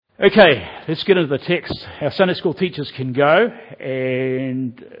Okay, let's get into the text. Our Sunday school teachers can go,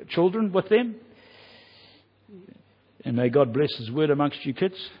 and children with them. And may God bless His word amongst you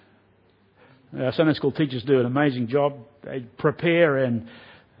kids. Our Sunday school teachers do an amazing job. They prepare and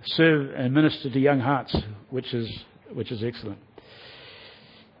serve and minister to young hearts, which is excellent.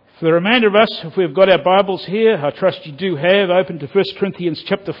 For the remainder of us, if we've got our Bibles here, I trust you do have, open to 1 Corinthians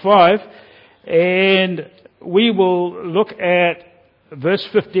chapter 5, and we will look at verse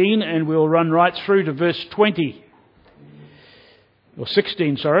 15 and we'll run right through to verse 20. Or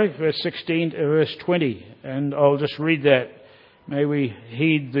 16, sorry, verse 16 to verse 20. And I'll just read that. May we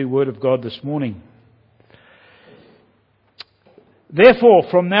heed the word of God this morning. Therefore,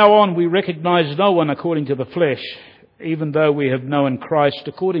 from now on we recognize no one according to the flesh, even though we have known Christ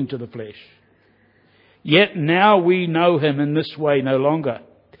according to the flesh. Yet now we know Him in this way no longer.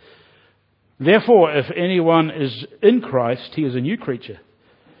 Therefore, if anyone is in Christ, he is a new creature.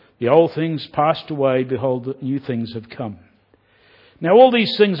 The old things passed away, behold, new things have come. Now all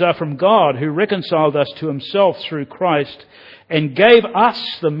these things are from God, who reconciled us to Himself through Christ and gave us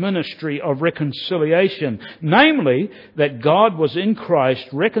the ministry of reconciliation. Namely, that God was in Christ,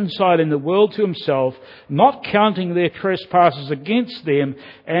 reconciling the world to Himself, not counting their trespasses against them,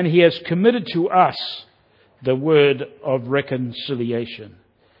 and He has committed to us the word of reconciliation.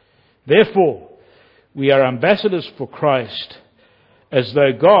 Therefore, we are ambassadors for Christ, as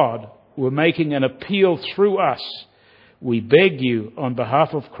though God were making an appeal through us. We beg you, on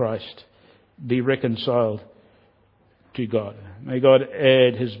behalf of Christ, be reconciled to God. May God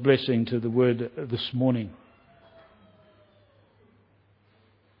add His blessing to the word this morning.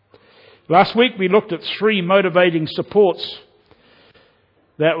 Last week we looked at 3 motivating supports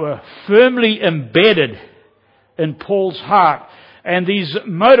that were firmly embedded in Paul's heart. And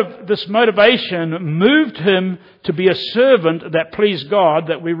this motivation moved him to be a servant that pleased God,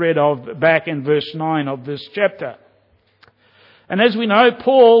 that we read of back in verse 9 of this chapter. And as we know,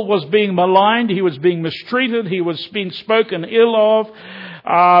 Paul was being maligned, he was being mistreated, he was being spoken ill of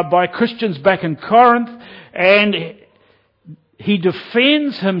by Christians back in Corinth, and he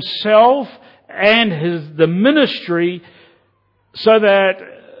defends himself and the ministry so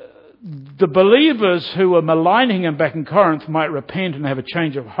that the believers who were maligning him back in Corinth might repent and have a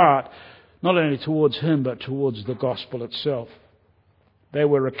change of heart, not only towards him but towards the gospel itself. They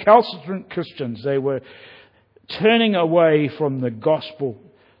were recalcitrant Christians. They were turning away from the gospel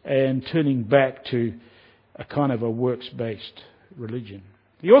and turning back to a kind of a works-based religion.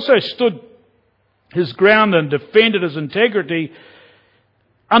 He also stood his ground and defended his integrity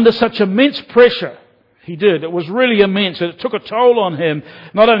under such immense pressure. He did. It was really immense. It took a toll on him,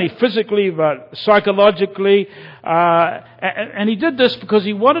 not only physically but psychologically. And he did this because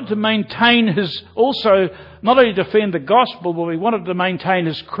he wanted to maintain not only defend the gospel, but he wanted to maintain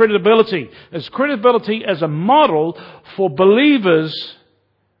his credibility as a model for believers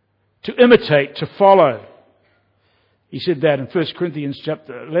to imitate, to follow. He said that in 1 Corinthians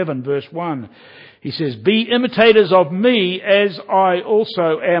chapter 11, verse 1. He says, "Be imitators of me as I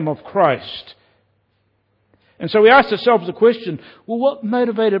also am of Christ." And so we asked ourselves the question, well, what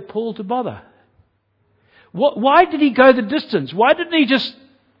motivated Paul to bother? Why did he go the distance? Why didn't he just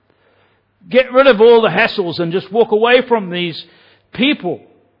get rid of all the hassles and just walk away from these people?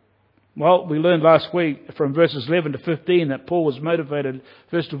 Well, we learned last week from verses 11 to 15 that Paul was motivated,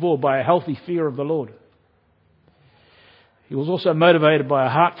 first of all, by a healthy fear of the Lord. He was also motivated by a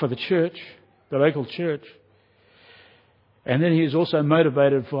heart for the church, the local church. And then he was also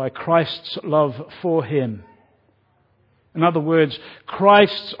motivated by Christ's love for him. In other words,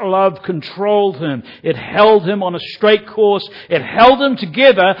 Christ's love controlled him. It held him on a straight course. It held him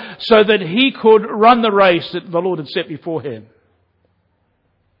together so that he could run the race that the Lord had set before him.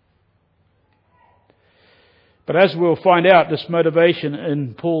 But as we'll find out, this motivation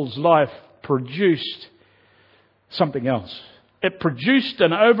in Paul's life produced something else. It produced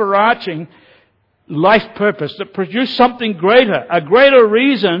an overarching life purpose. It produced something greater, a greater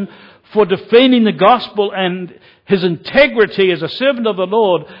reason for defending the gospel, and his integrity as a servant of the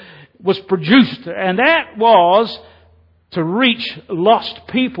Lord was produced. And that was to reach lost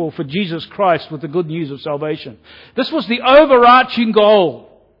people for Jesus Christ with the good news of salvation. This was the overarching goal.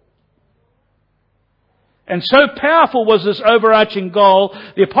 And so powerful was this overarching goal,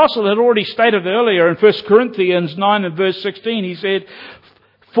 the apostle had already stated earlier in 1 Corinthians 9 and verse 16, he said,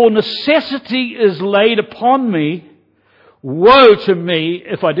 "For necessity is laid upon me, woe to me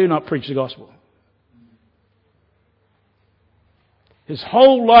if I do not preach the gospel." His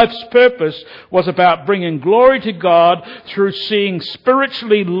whole life's purpose was about bringing glory to God through seeing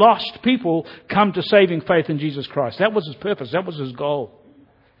spiritually lost people come to saving faith in Jesus Christ. That was his purpose. That was his goal.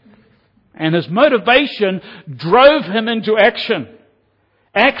 And his motivation drove him into action.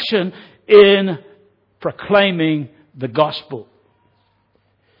 Action in proclaiming the gospel.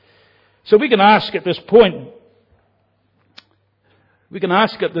 So we can ask at this point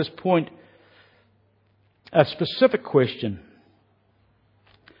a specific question.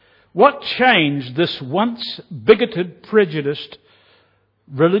 What changed this once bigoted, prejudiced,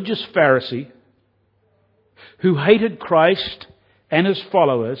 religious Pharisee who hated Christ and his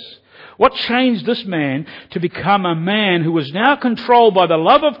followers? What changed this man to become a man who was now controlled by the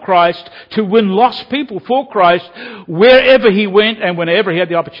love of Christ to win lost people for Christ wherever he went and whenever he had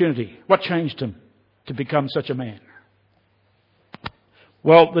the opportunity? What changed him to become such a man?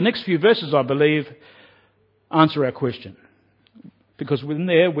 Well, the next few verses, I believe, answer our question. Because within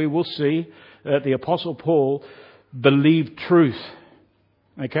there we will see that the Apostle Paul believed truth.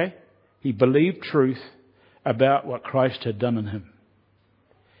 Okay? He believed truth about what Christ had done in him.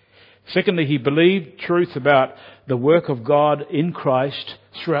 Secondly, he believed truth about the work of God in Christ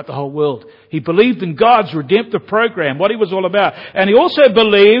throughout the whole world. He believed in God's redemptive program, what he was all about. And he also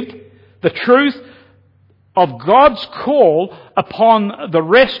believed the truth of God's call upon the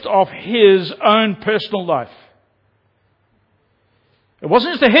rest of his own personal life. It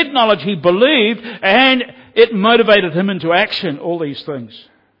wasn't just a head knowledge, he believed, and it motivated him into action, all these things.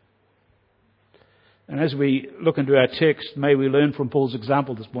 And as we look into our text, may we learn from Paul's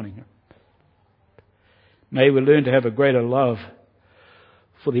example this morning. May we learn to have a greater love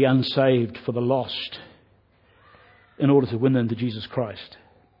for the unsaved, for the lost, in order to win them to Jesus Christ.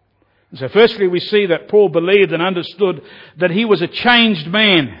 And so firstly, we see that Paul believed and understood that he was a changed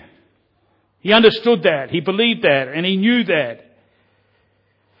man. He understood that, he believed that, and he knew that.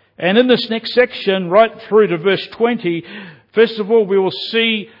 And in this next section, right through to verse 20, first of all, we will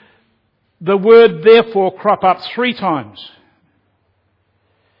see the word therefore crop up 3 times,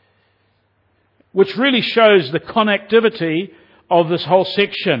 which really shows the connectivity of this whole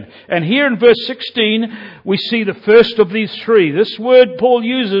section. And here in verse 16, we see the first of these 3. This word Paul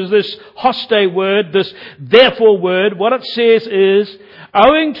uses, this hoste word, this therefore word, what it says is,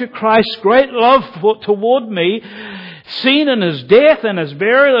 owing to Christ's great love toward me, seen in his death and his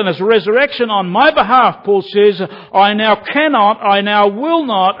burial and his resurrection on my behalf, Paul says, I now will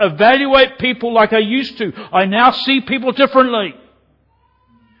not evaluate people like I used to. I now see people differently.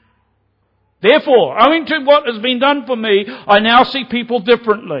 Therefore, owing to what has been done for me, I now see people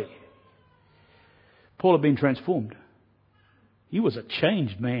differently. Paul had been transformed. He was a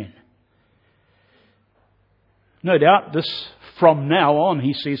changed man. No doubt this from now on,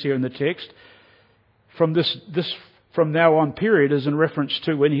 he says here in the text, from this from now on period is in reference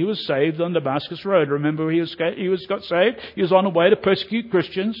to when he was saved on Damascus Road. Remember, he got saved. He was on the way to persecute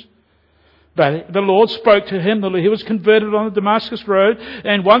Christians. But the Lord spoke to him. He was converted on the Damascus Road.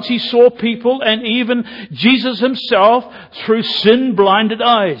 And once he saw people, and even Jesus himself, through sin-blinded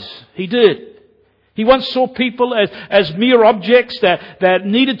eyes. He did. He once saw people as mere objects that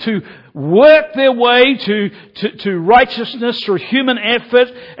needed to work their way to righteousness through human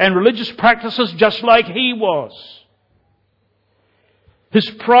effort and religious practices, just like he was. His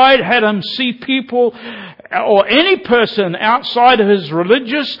pride had him see people or any person outside of his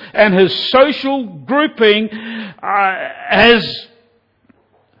religious and his social grouping as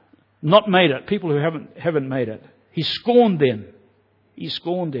not made it. People who haven't made it. He scorned them. He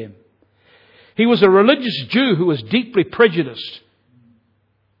scorned them. He was a religious Jew who was deeply prejudiced.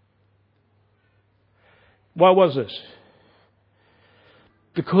 Why was this?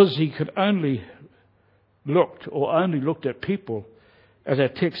 Because he could only looked at people, as our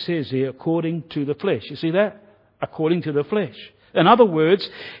text says here, according to the flesh. You see that? According to the flesh. In other words,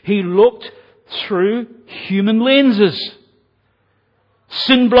 he looked through human lenses.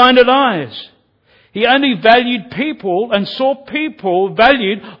 Sin-blinded eyes. He only valued people and saw people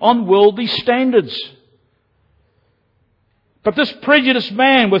valued on worldly standards. But this prejudiced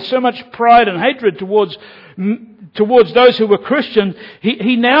man with so much pride and hatred towards those who were Christian,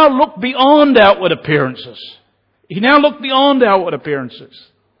 he now looked beyond outward appearances. He now looked beyond outward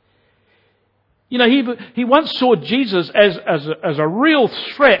appearances. You know, he once saw Jesus as a real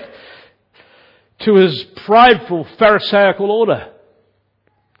threat to his prideful Pharisaical order.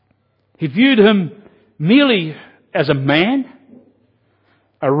 He viewed him merely as a man,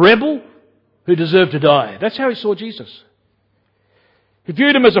 a rebel who deserved to die. That's how he saw Jesus. He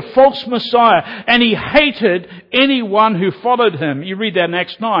viewed him as a false Messiah, and he hated anyone who followed him. You read that in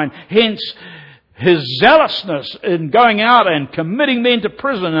Acts 9. Hence, his zealousness in going out and committing men to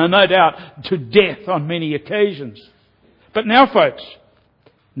prison, and no doubt to death on many occasions. But now, folks,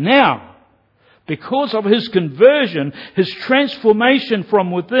 because of his conversion, his transformation from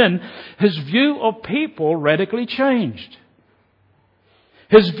within, his view of people radically changed.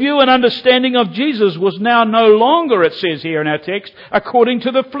 His view and understanding of Jesus was now no longer, it says here in our text, according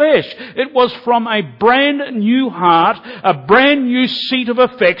to the flesh. It was from a brand new heart, a brand new seat of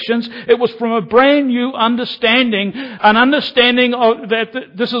affections. It was from a brand new understanding, an understanding of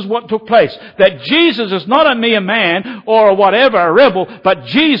that this is what took place. That Jesus is not a mere man or a whatever, a rebel, but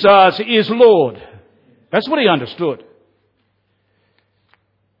Jesus is Lord. That's what he understood.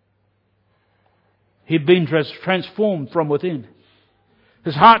 He'd been transformed from within.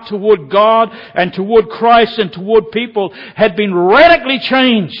 His heart toward God and toward Christ and toward people had been radically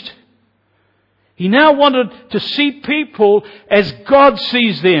changed. He now wanted to see people as God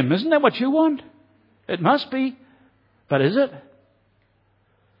sees them. Isn't that what you want? It must be. But is it?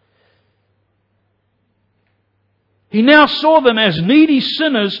 He now saw them as needy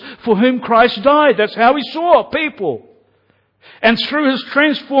sinners for whom Christ died. That's how he saw people. And through his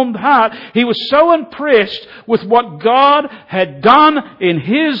transformed heart, he was so impressed with what God had done in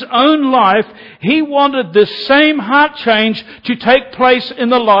his own life, he wanted this same heart change to take place in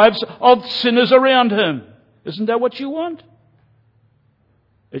the lives of sinners around him. Isn't that what you want?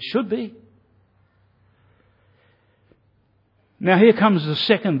 It should be. Now here comes the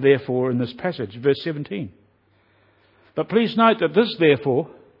second therefore in this passage, verse 17. But please note that this therefore,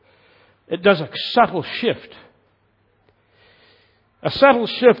 it does a subtle shift. A subtle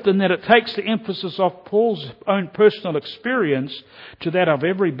shift in that it takes the emphasis off Paul's own personal experience to that of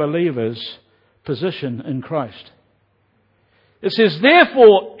every believer's position in Christ. It says,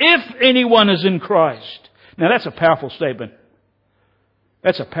 therefore, if anyone is in Christ. Now that's a powerful statement.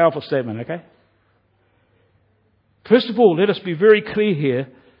 That's a powerful statement, okay? First of all, let us be very clear here.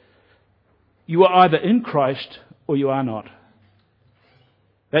 You are either in Christ or you are not.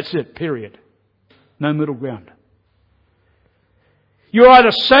 That's it, period. No middle ground. You're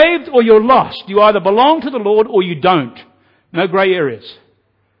either saved or you're lost. You either belong to the Lord or you don't. No grey areas.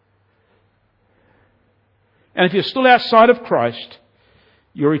 And if you're still outside of Christ,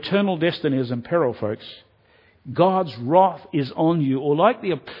 your eternal destiny is in peril, folks. God's wrath is on you. Or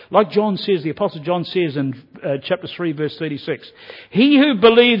like John says, the Apostle John says in chapter 3, verse 36, he who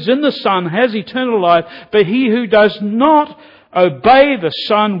believes in the Son has eternal life, but he who does not obey the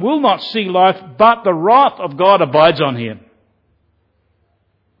Son will not see life, but the wrath of God abides on him.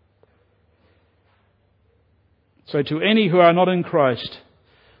 So to any who are not in Christ,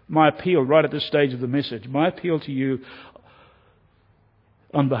 my appeal right at this stage of the message, my appeal to you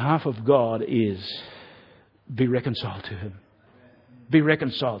on behalf of God is be reconciled to him. Be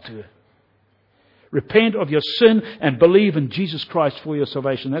reconciled to him. Repent of your sin and believe in Jesus Christ for your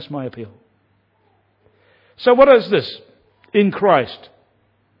salvation. That's my appeal. So what is this? In Christ.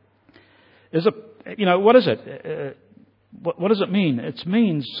 What is it? What does it mean? It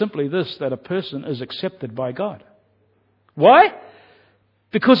means simply this, that a person is accepted by God. Why?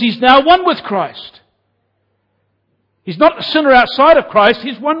 Because he's now one with Christ. He's not a sinner outside of Christ,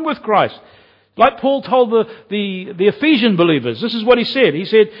 he's one with Christ. Like Paul told the Ephesian believers, this is what he said. He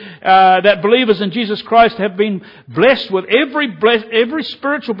said that believers in Jesus Christ have been blessed with every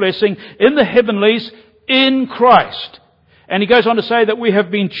spiritual blessing in the heavenlies in Christ. And he goes on to say that we have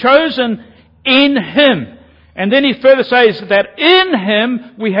been chosen in him. And then he further says that in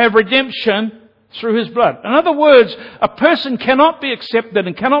him we have redemption through his blood. In other words, a person cannot be accepted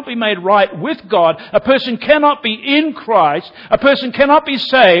and cannot be made right with God. A person cannot be in Christ. A person cannot be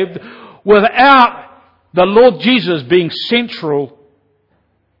saved without the Lord Jesus being central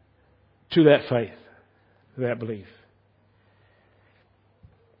to that faith, to that belief.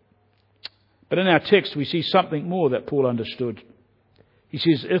 But in our text we see something more that Paul understood. He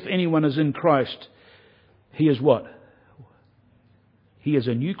says, if anyone is in Christ, he is what? He is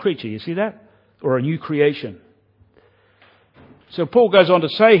a new creature. You see that? Or a new creation. So Paul goes on to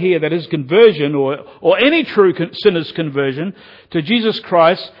say here that his conversion, or any true sinner's conversion to Jesus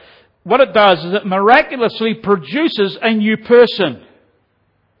Christ, what it does is it miraculously produces a new person.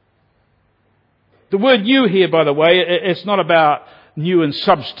 The word new here, by the way, it's not about new in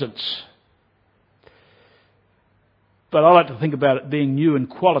substance. But I like to think about it being new in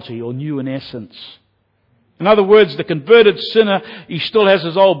quality or new in essence. In other words, the converted sinner, he still has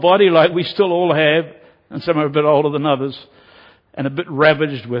his old body like we still all have, and some are a bit older than others, and a bit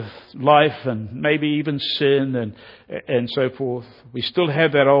ravaged with life and maybe even sin and so forth. We still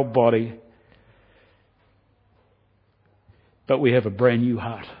have that old body, but we have a brand new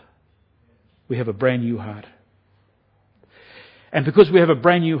heart. We have a brand new heart. And because we have a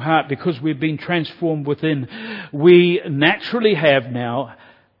brand new heart, because we've been transformed within, we naturally have now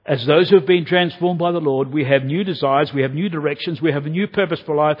As those who have been transformed by the Lord, we have new desires, we have new directions, we have a new purpose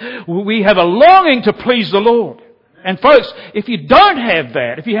for life. We have a longing to please the Lord. And folks, if you don't have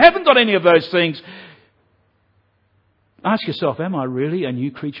that, if you haven't got any of those things, ask yourself, am I really a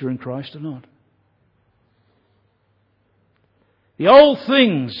new creature in Christ or not? The old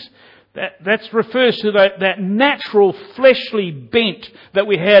things, that refers to that natural fleshly bent that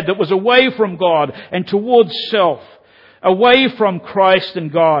we had that was away from God and towards self, away from Christ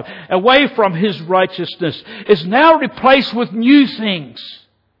and God, away from His righteousness, is now replaced with new things.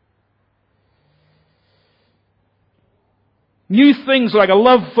 New things like a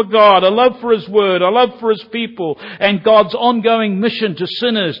love for God, a love for His Word, a love for His people, and God's ongoing mission to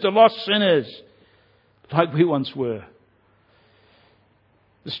sinners, to lost sinners, like we once were.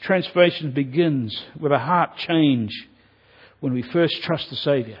 This transformation begins with a heart change when we first trust the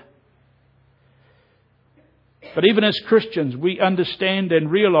Saviour. But even as Christians, we understand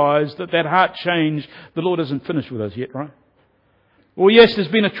and realise that heart change, the Lord isn't finished with us yet, right? Well, yes, there's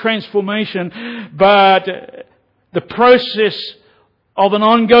been a transformation, but the process of an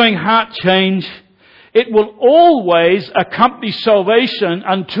ongoing heart change, it will always accompany salvation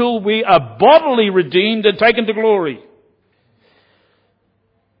until we are bodily redeemed and taken to glory.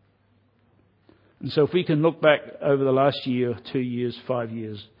 And so if we can look back over the last year, 2 years, 5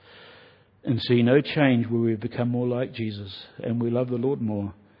 years, and see no change where we've become more like Jesus and we love the Lord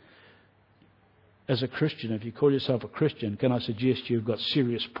more, as a Christian, if you call yourself a Christian, can I suggest you've got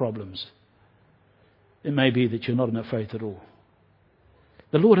serious problems? It may be that you're not in the faith at all.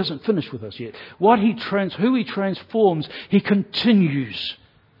 The Lord hasn't finished with us yet. Who He transforms, He continues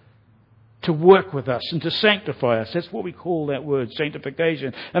to work with us and to sanctify us. That's what we call that word,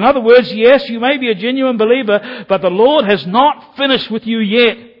 sanctification. In other words, yes, you may be a genuine believer, but the Lord has not finished with you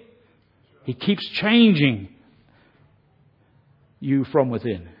yet. He keeps changing you from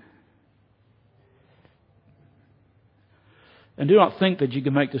within. And do not think that you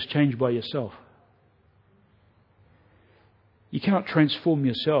can make this change by yourself. You cannot transform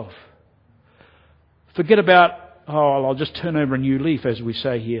yourself. Forget about, I'll just turn over a new leaf, as we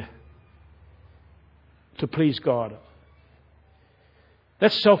say here, to please God.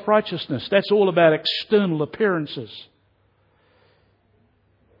 That's self-righteousness. That's all about external appearances.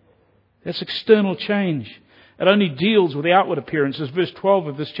 That's external change. It only deals with the outward appearances. Verse 12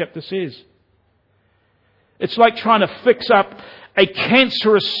 of this chapter says. It's like trying to fix up a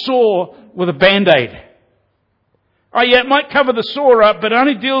cancerous sore with a Band-Aid. Oh yeah, it might cover the sore up, but it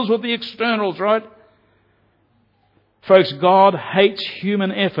only deals with the externals, right? Folks, God hates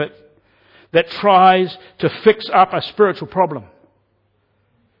human effort that tries to fix up a spiritual problem.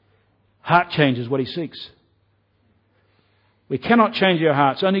 Heart change is what He seeks. We cannot change our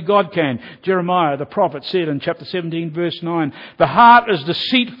hearts. Only God can. Jeremiah, the prophet, said in chapter 17, verse 9, the heart is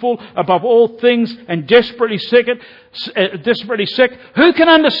deceitful above all things and desperately sick. Who can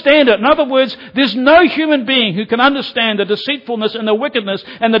understand it? In other words, there's no human being who can understand the deceitfulness and the wickedness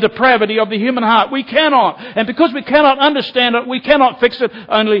and the depravity of the human heart. We cannot. And because we cannot understand it, we cannot fix it.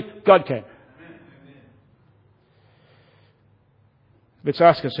 Only God can. Let's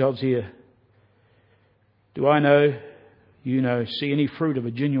ask ourselves here, do I know, see any fruit of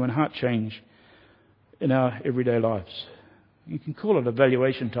a genuine heart change in our everyday lives? You can call it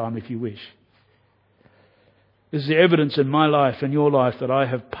evaluation time if you wish. Is there evidence in my life and your life that I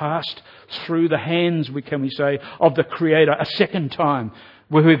have passed through the hands, can we say, of the Creator a second time,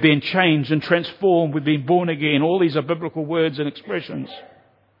 where we've been changed and transformed, we've been born again? All these are biblical words and expressions.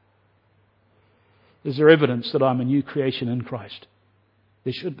 Is there evidence that I'm a new creation in Christ?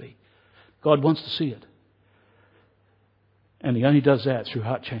 There should be. God wants to see it. And He only does that through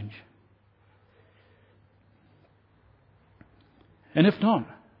heart change. And if not,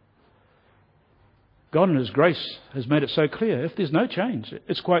 God in His grace has made it so clear. If there's no change,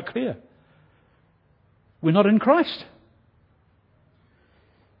 it's quite clear. We're not in Christ.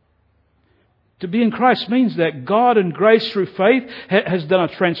 To be in Christ means that God in grace through faith has done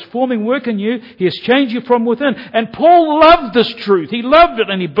a transforming work in you. He has changed you from within. And Paul loved this truth. He loved it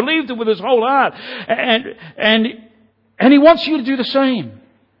and he believed it with his whole heart. And he wants you to do the same.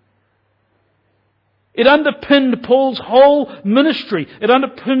 It underpinned Paul's whole ministry. It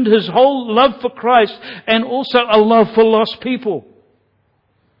underpinned his whole love for Christ and also a love for lost people.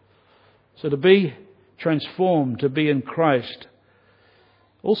 So to be transformed, to be in Christ,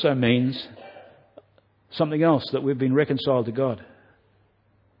 also means something else, that we've been reconciled to God.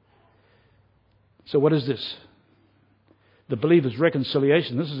 So what is this? The believer's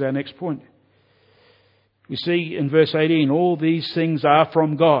reconciliation. This is our next point. We see in verse 18, all these things are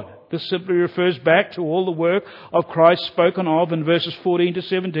from God. This simply refers back to all the work of Christ spoken of in verses 14 to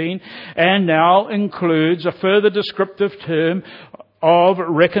 17, and now includes a further descriptive term of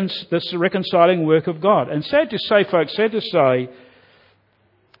this reconciling work of God. And sad to say, folks,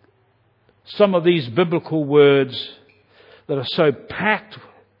 some of these biblical words that are so packed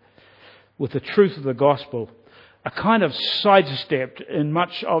with the truth of the gospel are kind of sidestepped in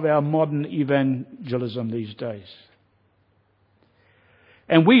much of our modern evangelism these days.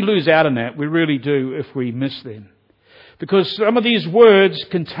 And we lose out on that, we really do, if we miss them. Because some of these words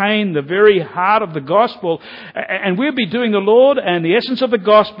contain the very heart of the gospel, and we'll be doing the Lord and the essence of the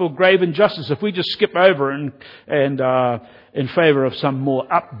gospel grave injustice if we just skip over and in favour of some more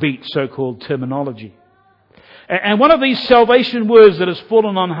upbeat so-called terminology. And one of these salvation words that has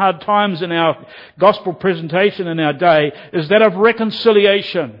fallen on hard times in our gospel presentation in our day is that of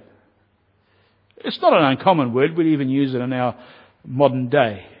reconciliation. It's not an uncommon word. We even use it in our modern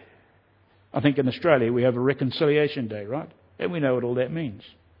day. I think in Australia we have a Reconciliation Day, right? And we know what all that means.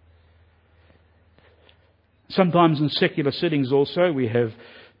 Sometimes in secular settings also we have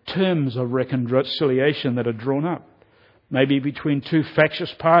terms of reconciliation that are drawn up. Maybe between two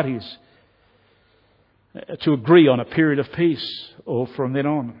factious parties to agree on a period of peace or from then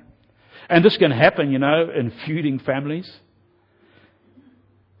on. And this can happen, in feuding families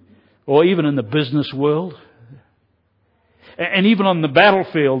or even in the business world. And even on the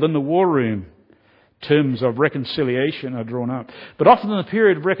battlefield, in the war room, terms of reconciliation are drawn up. But often the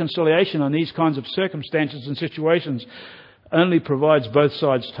period of reconciliation on these kinds of circumstances and situations only provides both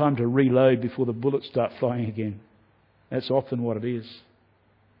sides time to reload before the bullets start flying again. That's often what it is.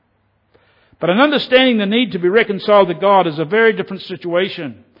 But in understanding the need to be reconciled to God is a very different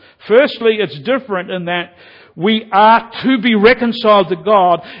situation. Firstly, it's different in that we are to be reconciled to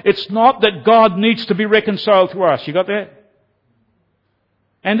God. It's not that God needs to be reconciled to us. You got that?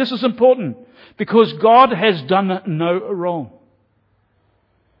 And this is important because God has done no wrong.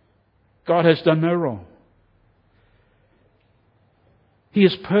 God has done no wrong. He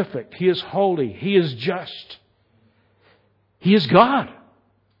is perfect. He is holy. He is just. He is God.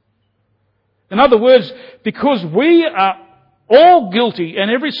 In other words, because we are all guilty, and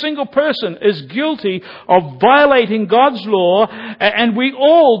every single person is guilty of violating God's law, and we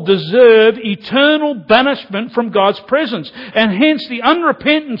all deserve eternal banishment from God's presence. And hence the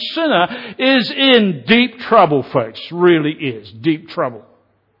unrepentant sinner is in deep trouble, folks. Really is. Deep trouble.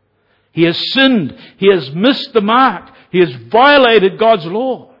 He has sinned. He has missed the mark. He has violated God's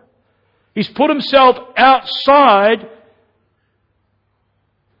law. He's put himself outside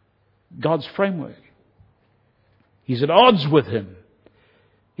God's framework. He's at odds with Him.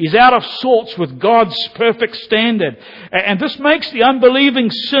 He's out of sorts with God's perfect standard. And this makes the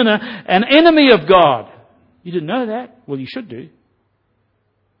unbelieving sinner an enemy of God. You didn't know that? Well, you should do.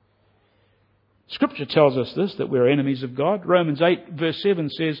 Scripture tells us this, that we're enemies of God. Romans 8 verse 7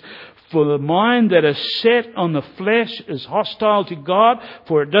 says, "For the mind that is set on the flesh is hostile to God,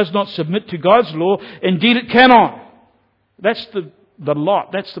 for it does not submit to God's law. Indeed it cannot." That's the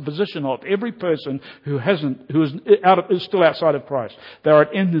lot. That's the position of every person who is still outside of Christ. They are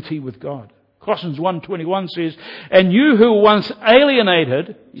at enmity with God. Colossians 1:21 says, "And you who were once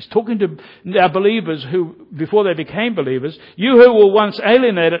alienated," he's talking to our believers who, before they became believers, "you who were once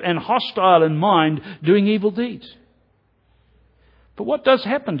alienated and hostile in mind, doing evil deeds." But what does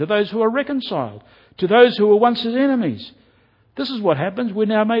happen to those who are reconciled? To those who were once his enemies? This is what happens. We're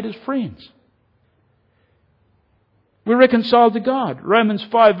now made as friends. We're reconciled to God. Romans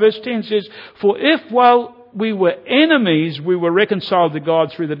 5 verse 10 says, "For if while we were enemies, we were reconciled to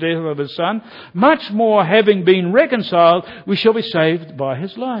God through the death of His Son, much more having been reconciled, we shall be saved by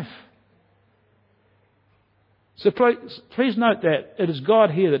His life." So please note that it is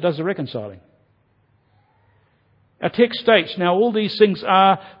God here that does the reconciling. Our text states, "Now all these things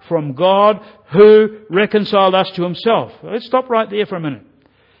are from God who reconciled us to Himself." Let's stop right there for a minute.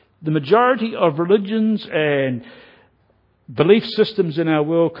 The majority of religions and belief systems in our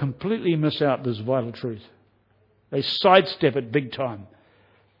world completely miss out this vital truth. They sidestep it big time.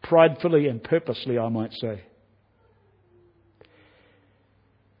 Pridefully and purposely, I might say.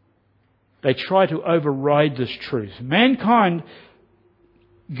 They try to override this truth. Mankind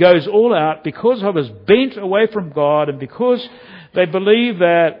goes all out because of his bent away from God and because they believe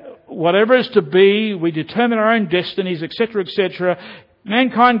that whatever is to be, we determine our own destinies, etc., etc.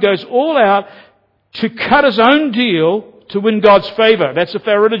 Mankind goes all out to cut his own deal to win God's favour. That's if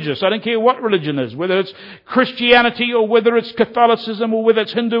they're religious. I don't care what religion is, whether it's Christianity or whether it's Catholicism or whether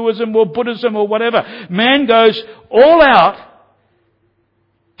it's Hinduism or Buddhism or whatever. Man goes all out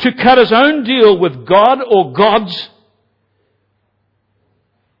to cut his own deal with God or gods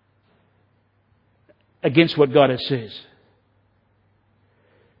against what God has says.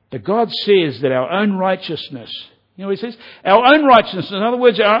 But God says that our own righteousness, you know what He says? Our own righteousness, in other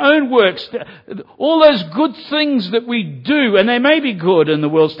words, our own works, all those good things that we do, and they may be good in the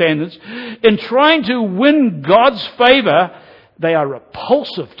world standards, in trying to win God's favour, they are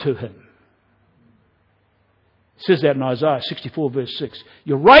repulsive to Him. It says that in Isaiah 64 verse 6.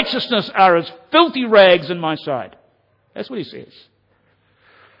 Your righteousness are as filthy rags in my sight. That's what He says.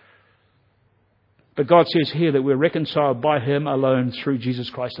 But God says here that we're reconciled by Him alone through Jesus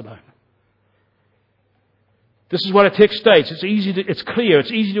Christ alone. This is what a text states. It's clear.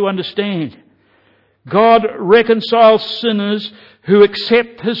 It's easy to understand. God reconciles sinners who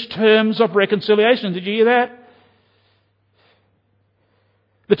accept His terms of reconciliation. Did you hear that?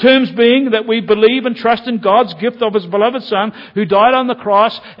 The terms being that we believe and trust in God's gift of His beloved Son who died on the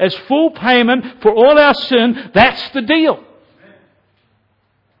cross as full payment for all our sin. That's the deal.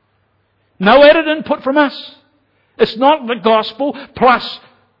 No added input from us. It's not the gospel plus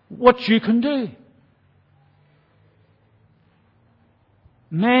what you can do.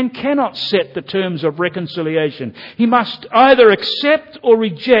 Man cannot set the terms of reconciliation. He must either accept or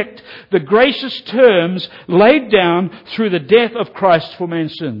reject the gracious terms laid down through the death of Christ for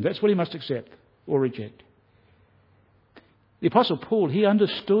man's sin. That's what he must accept or reject. The Apostle Paul, he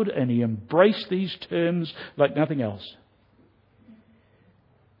understood and he embraced these terms like nothing else.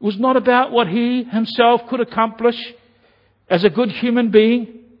 It was not about what he himself could accomplish as a good human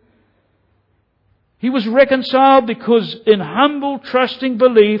being. He was reconciled because in humble, trusting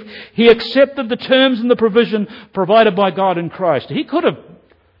belief, he accepted the terms and the provision provided by God in Christ. He could have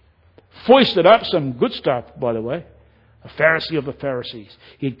foisted up some good stuff, by the way. A Pharisee of the Pharisees.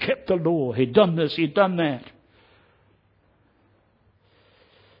 He'd kept the law. He'd done this. He'd done that.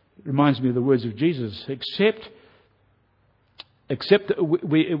 It reminds me of the words of Jesus. Except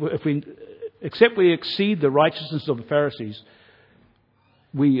we exceed the righteousness of the Pharisees,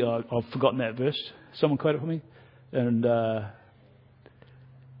 I've forgotten that verse. Someone quote it for me. And let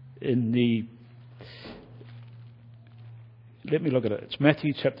me look at it. It's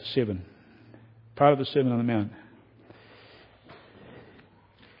Matthew chapter 7, part of the Sermon on the Mount.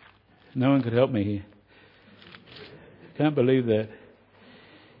 No one could help me here. Can't believe that.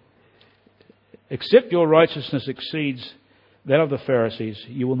 Except your righteousness exceeds that of the Pharisees,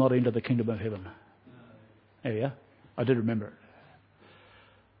 you will not enter the kingdom of heaven. There you are. I did remember it.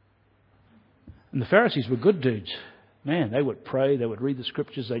 And the Pharisees were good dudes. Man, they would pray, they would read the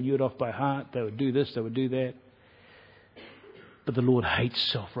scriptures, they knew it off by heart, they would do this, they would do that. But the Lord hates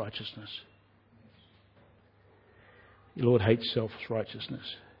self-righteousness. The Lord hates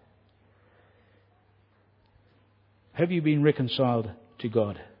self-righteousness. Have you been reconciled to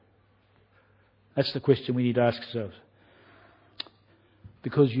God? That's the question we need to ask ourselves.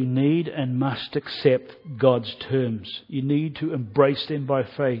 Because you need and must accept God's terms. You need to embrace them by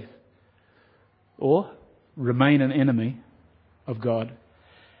faith. Or remain an enemy of God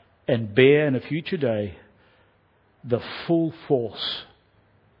and bear in a future day the full force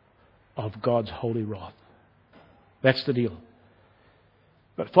of God's holy wrath. That's the deal.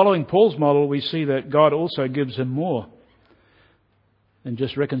 But following Paul's model, we see that God also gives him more than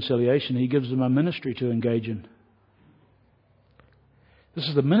just reconciliation. He gives him a ministry to engage in. This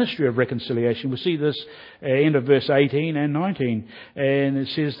is the ministry of reconciliation. We see this at the end of verse 18 and 19. And it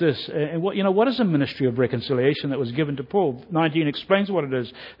says this. And what is a ministry of reconciliation that was given to Paul? 19 explains what it is.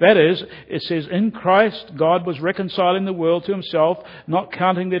 That is, it says, in Christ, God was reconciling the world to Himself, not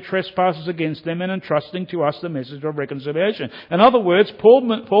counting their trespasses against them, and entrusting to us the message of reconciliation. In other words,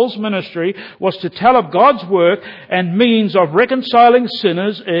 Paul's ministry was to tell of God's work and means of reconciling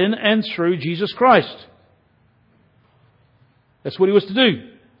sinners in and through Jesus Christ. That's what he was to do.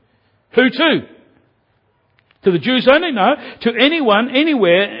 Who to? To the Jews only? No. To anyone,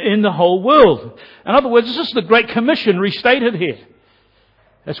 anywhere in the whole world. In other words, this is the Great Commission restated here.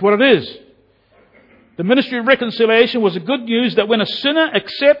 That's what it is. The ministry of reconciliation was the good news that when a sinner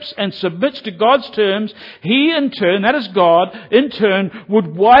accepts and submits to God's terms, He in turn, that is God, in turn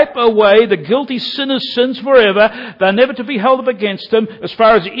would wipe away the guilty sinner's sins forever. They're never to be held up against them. As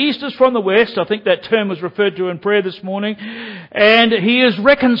far as the east is from the west, I think that term was referred to in prayer this morning. And he is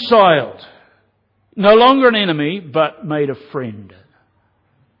reconciled. No longer an enemy, but made a friend.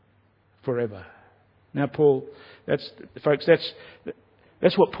 Forever. Now Paul, that's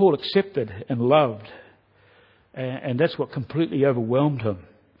what Paul accepted and loved. And that's what completely overwhelmed him.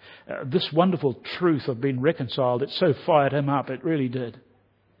 This wonderful truth of being reconciled, it so fired him up. It really did.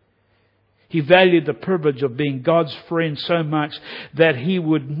 He valued the privilege of being God's friend so much that he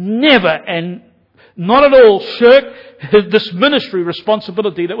would never and not at all shirk this ministry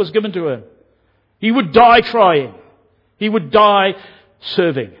responsibility that was given to him. He would die trying. He would die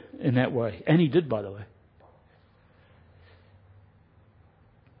serving in that way. And he did, by the way.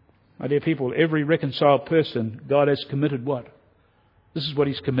 My dear people, every reconciled person, God has committed what? This is what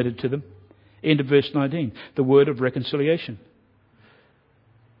He's committed to them. End of verse 19. The word of reconciliation.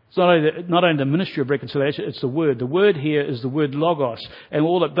 It's not only the ministry of reconciliation, it's the word. The word here is the word logos. And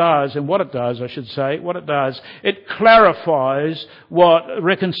all it does, and what it does, I should say, it clarifies what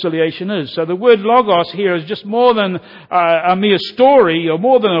reconciliation is. So the word logos here is just more than a mere story or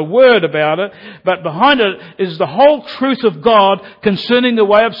more than a word about it, but behind it is the whole truth of God concerning the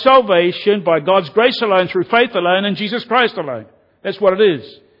way of salvation by God's grace alone, through faith alone, and Jesus Christ alone. That's what it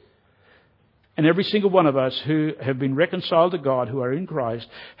is. And every single one of us who have been reconciled to God, who are in Christ,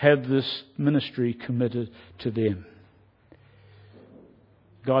 have this ministry committed to them.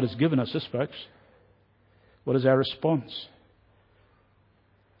 God has given us this, folks. What is our response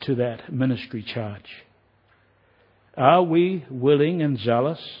to that ministry charge? Are we willing and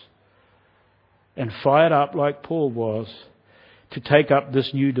zealous and fired up like Paul was to take up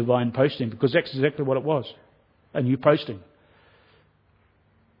this new divine posting? Because that's exactly what it was, a new posting.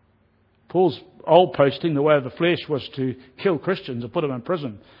 Paul's old posting, the way of the flesh, was to kill Christians and put them in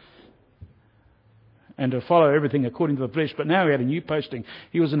prison and to follow everything according to the flesh. But now he had a new posting.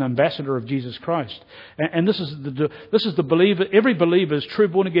 He was an ambassador of Jesus Christ. And this is the believer, every believer's, true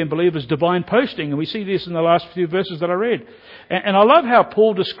born-again believer's divine posting. And we see this in the last few verses that I read. And I love how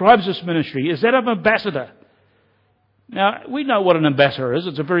Paul describes this ministry as that of an ambassador. Now, we know what an ambassador is.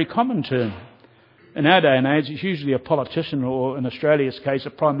 It's a very common term. In our day and age, it's usually a politician, or in Australia's case, a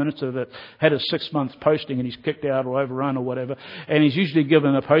Prime Minister that had a 6-month posting and he's kicked out or overrun or whatever. And he's usually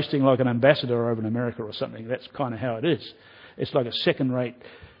given a posting like an ambassador over in America or something. That's kind of how it is. It's like a second-rate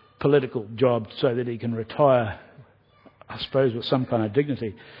political job so that he can retire, I suppose, with some kind of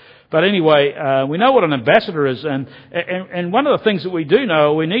dignity. But anyway, we know what an ambassador is. And one of the things that we do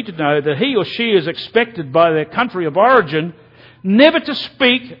know, we need to know, that he or she is expected by their country of origin never to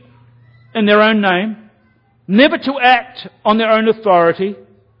speak in their own name, never to act on their own authority,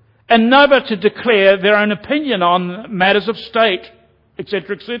 and never to declare their own opinion on matters of state,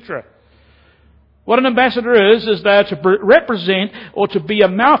 etc., etc. What an ambassador is they are to represent or to be a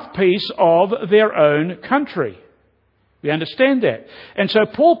mouthpiece of their own country. We understand that. And so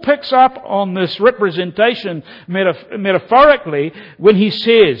Paul picks up on this representation metaphorically when he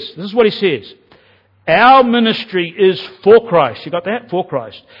says, this is what he says, our ministry is for Christ. You got that? For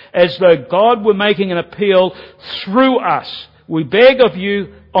Christ. As though God were making an appeal through us. We beg of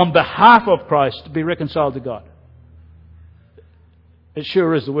you on behalf of Christ to be reconciled to God. It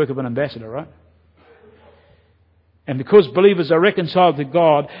sure is the work of an ambassador, right? And because believers are reconciled to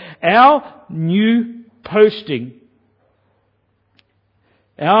God, our new posting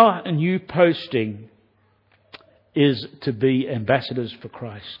is to be ambassadors for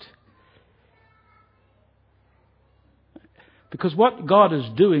Christ. Because what God is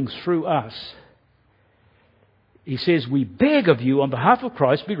doing through us, He says, we beg of you on behalf of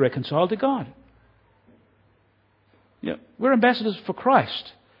Christ, be reconciled to God. Yeah, we're ambassadors for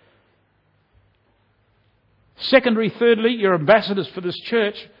Christ. Thirdly, you're ambassadors for this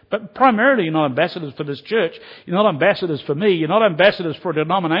church, but primarily you're not ambassadors for this church. You're not ambassadors for me. You're not ambassadors for a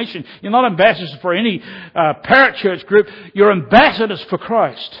denomination. You're not ambassadors for any parachurch group. You're ambassadors for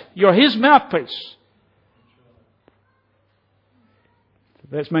Christ. You're His mouthpiece.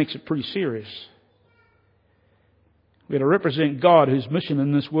 That makes it pretty serious. We are to represent God, whose mission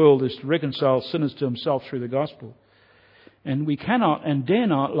in this world is to reconcile sinners to Himself through the gospel. And we cannot and dare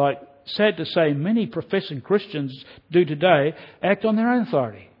not, like sad to say many professing Christians do today, act on their own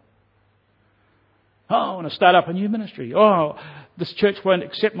authority. Oh, I want to start up a new ministry. Oh, this church won't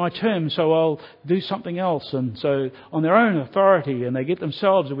accept my terms, so I'll do something else. And so on their own authority, and they get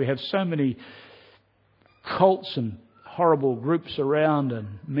themselves, and we have so many cults and horrible groups around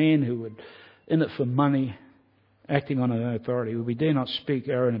and men who are in it for money, acting on their own authority. We dare not speak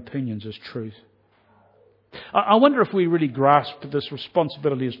our own opinions as truth. I wonder if we really grasp this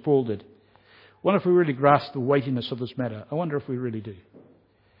responsibility as Paul did. I wonder if we really grasp the weightiness of this matter. I wonder if we really do.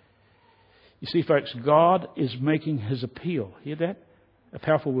 You see, folks, God is making His appeal. Hear that? A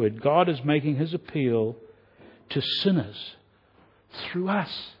powerful word. God is making His appeal to sinners through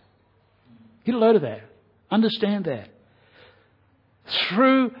us. Get a load of that. Understand that.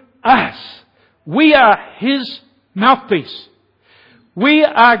 Through us. We are His mouthpiece. We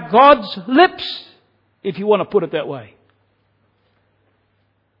are God's lips, if you want to put it that way.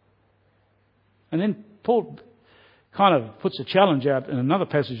 And then Paul kind of puts a challenge out in another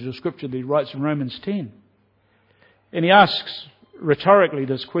passage of Scripture that he writes in Romans 10. And he asks rhetorically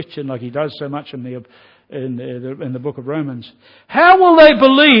this question, like he does so much in the book of Romans. How will they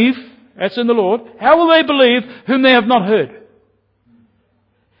believe, that's in the Lord, how will they believe whom they have not heard?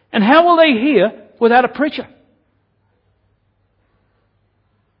 And how will they hear without a preacher?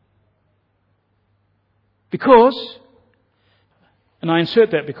 Because, and I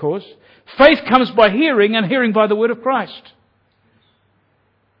insert that because, faith comes by hearing and hearing by the word of Christ.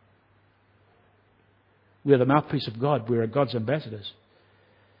 We are the mouthpiece of God. We are God's ambassadors.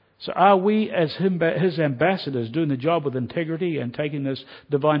 So are we, as His ambassadors, doing the job with integrity and taking this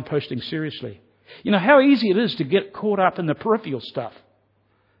divine posting seriously? You know how easy it is to get caught up in the peripheral stuff.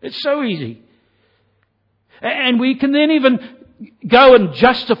 It's so easy. And we can then even go and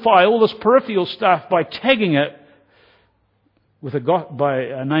justify all this peripheral stuff by tagging it with by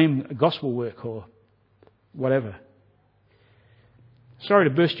a name, gospel work or whatever. Sorry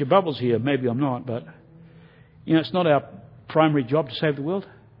to burst your bubbles here. Maybe I'm not, but you know, it's not our primary job to save the world.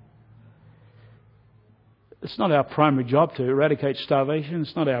 It's not our primary job to eradicate starvation.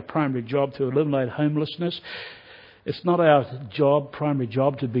 It's not our primary job to eliminate homelessness. It's not our primary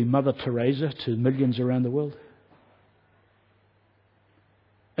job to be Mother Teresa to millions around the world.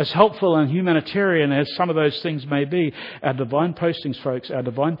 As helpful and humanitarian as some of those things may be, our divine postings, folks, our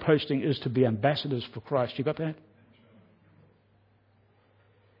divine posting is to be ambassadors for Christ. You got that?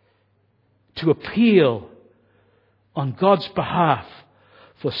 To appeal on God's behalf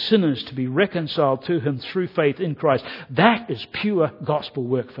for sinners to be reconciled to Him through faith in Christ. That is pure gospel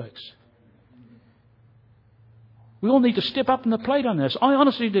work, folks. We all need to step up on the plate on this. I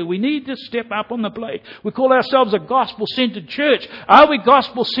honestly do. We need to step up on the plate. We call ourselves a gospel-centered church. Are we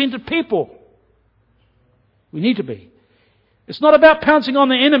gospel-centered people? We need to be. It's not about pouncing on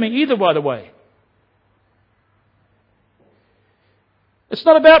the enemy either, by the way. It's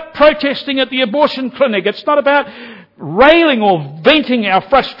not about protesting at the abortion clinic. It's not about railing or venting our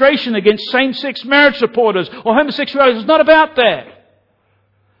frustration against same-sex marriage supporters or homosexuality. It's not about that.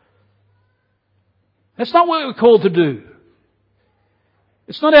 That's not what we're called to do.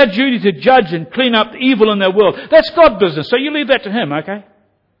 It's not our duty to judge and clean up the evil in their world. That's God's business, so you leave that to Him, okay?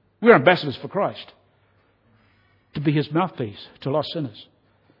 We're ambassadors for Christ. To be His mouthpiece to lost sinners.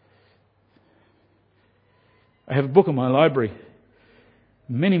 I have a book in my library,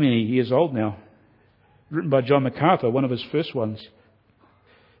 many, many years old now, written by John MacArthur, one of his first ones.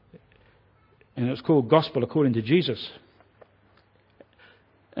 And it's called Gospel According to Jesus.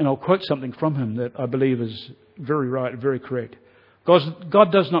 And I'll quote something from him that I believe is very right, very correct.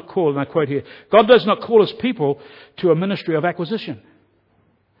 God does not call, and I quote here, God does not call His people to a ministry of acquisition.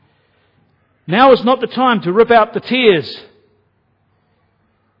 Now is not the time to rip out the tears.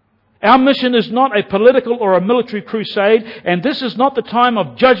 Our mission is not a political or a military crusade, and this is not the time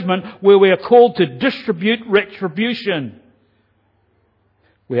of judgment where we are called to distribute retribution.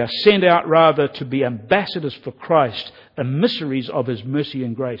 We are sent out rather to be ambassadors for Christ, emissaries of His mercy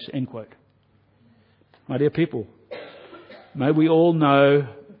and grace. End quote. My dear people, may we all know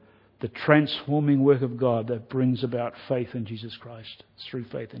the transforming work of God that brings about faith in Jesus Christ through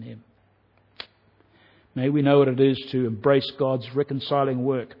faith in Him. May we know what it is to embrace God's reconciling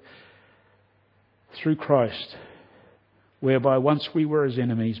work through Christ, whereby once we were His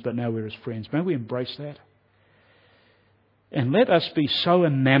enemies, but now we're His friends. May we embrace that. And let us be so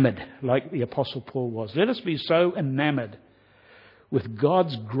enamored, like the Apostle Paul was. Let us be so enamored with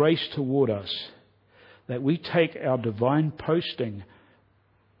God's grace toward us that we take our divine posting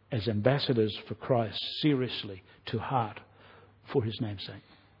as ambassadors for Christ seriously, to heart, for His name's sake.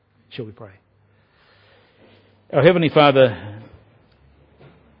 Shall we pray? Our Heavenly Father,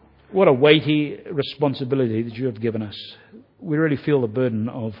 what a weighty responsibility that You have given us. We really feel the burden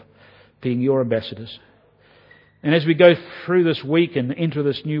of being Your ambassadors. And as we go through this week and enter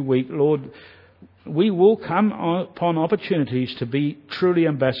this new week, Lord, we will come upon opportunities to be truly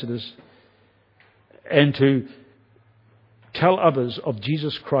ambassadors and to tell others of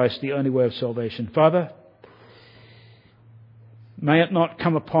Jesus Christ, the only way of salvation. Father, may it not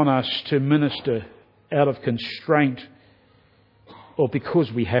come upon us to minister out of constraint or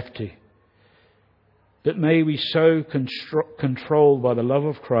because we have to, but may we so controlled by the love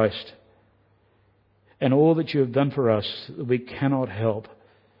of Christ and all that You have done for us, that we cannot help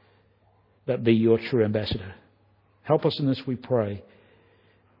but be Your true ambassador. Help us in this, we pray.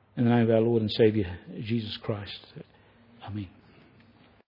 In the name of our Lord and Saviour, Jesus Christ. Amen.